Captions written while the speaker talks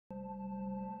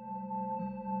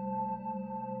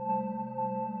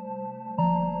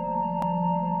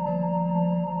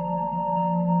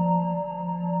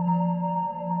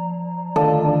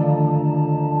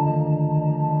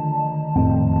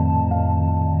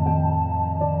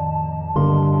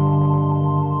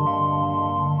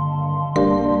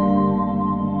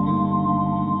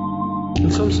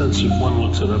some sense, if one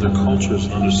looks at other cultures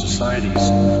and other societies,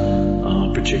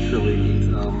 particularly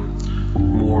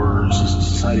more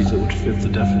societies that would fit the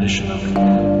definition of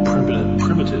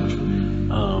primitive,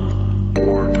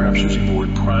 or perhaps using the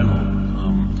word primal,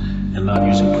 and not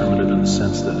using primitive in the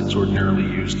sense that it's ordinarily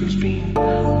used as being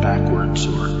backwards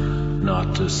or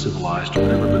not civilized or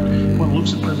whatever. But when one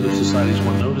looks at primitive societies,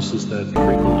 one notices that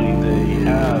frequently they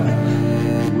have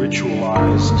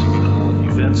ritualized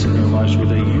events in their lives where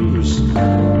they use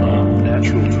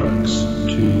natural drugs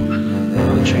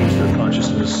to change their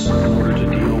consciousness in order to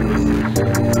deal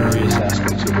with various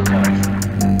aspects of their life.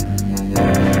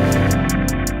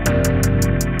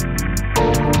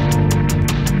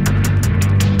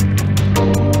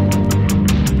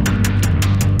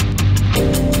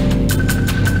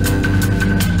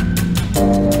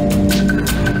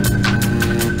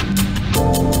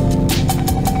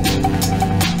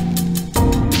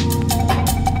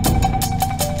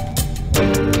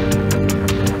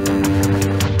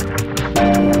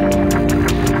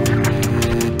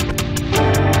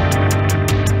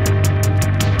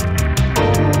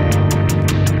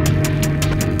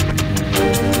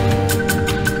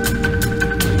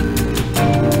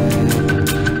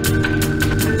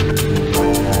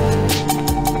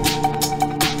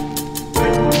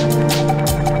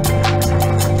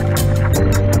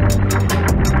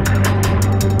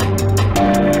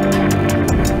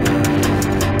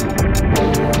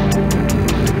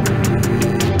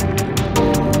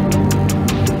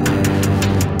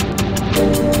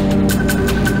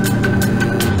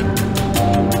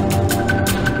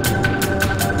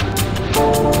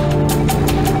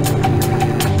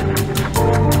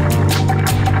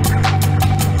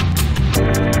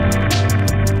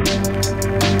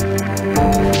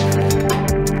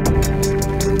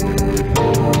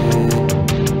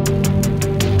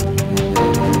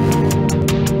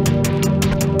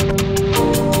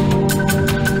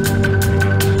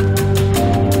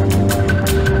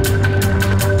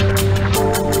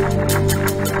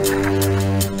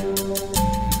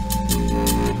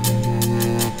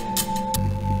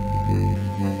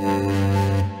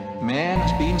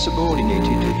 Subordinated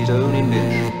to his own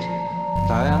inventions,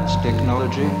 science,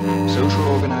 technology, social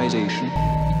organization,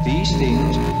 these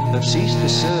things have ceased to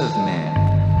serve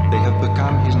man. They have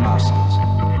become his masters.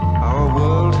 Our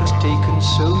world has taken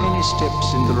so many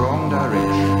steps in the wrong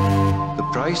direction. The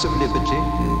price of liberty,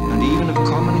 and even of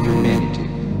common humanity,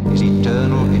 is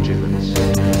eternal vigilance.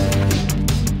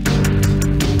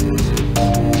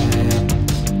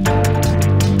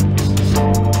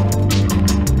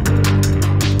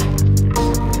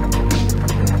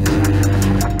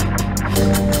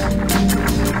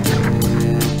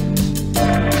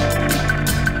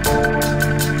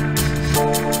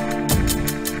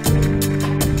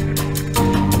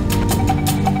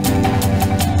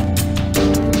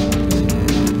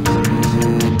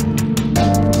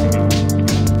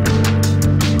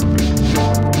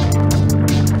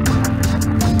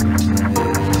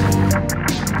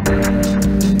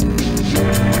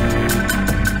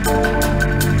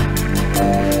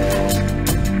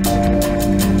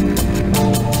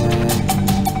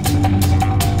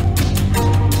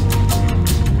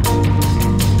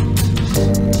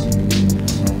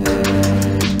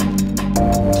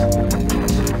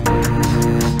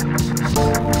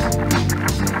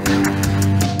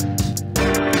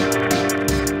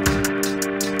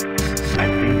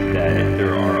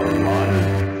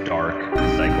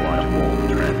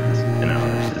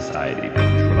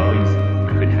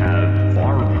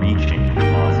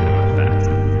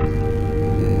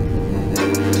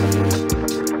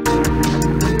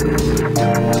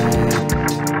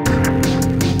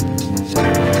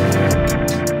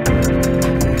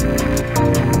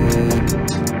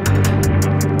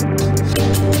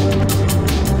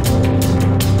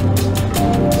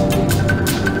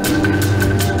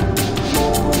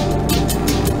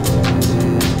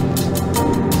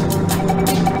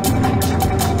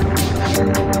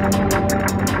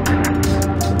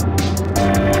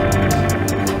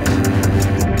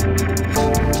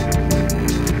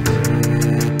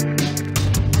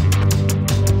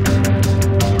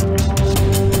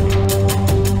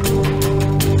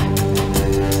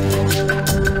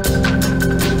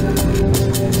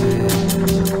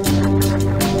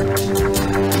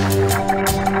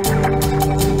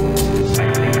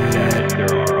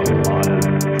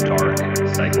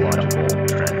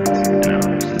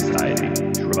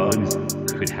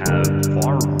 Could have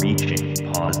far-reaching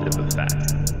positive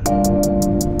effects.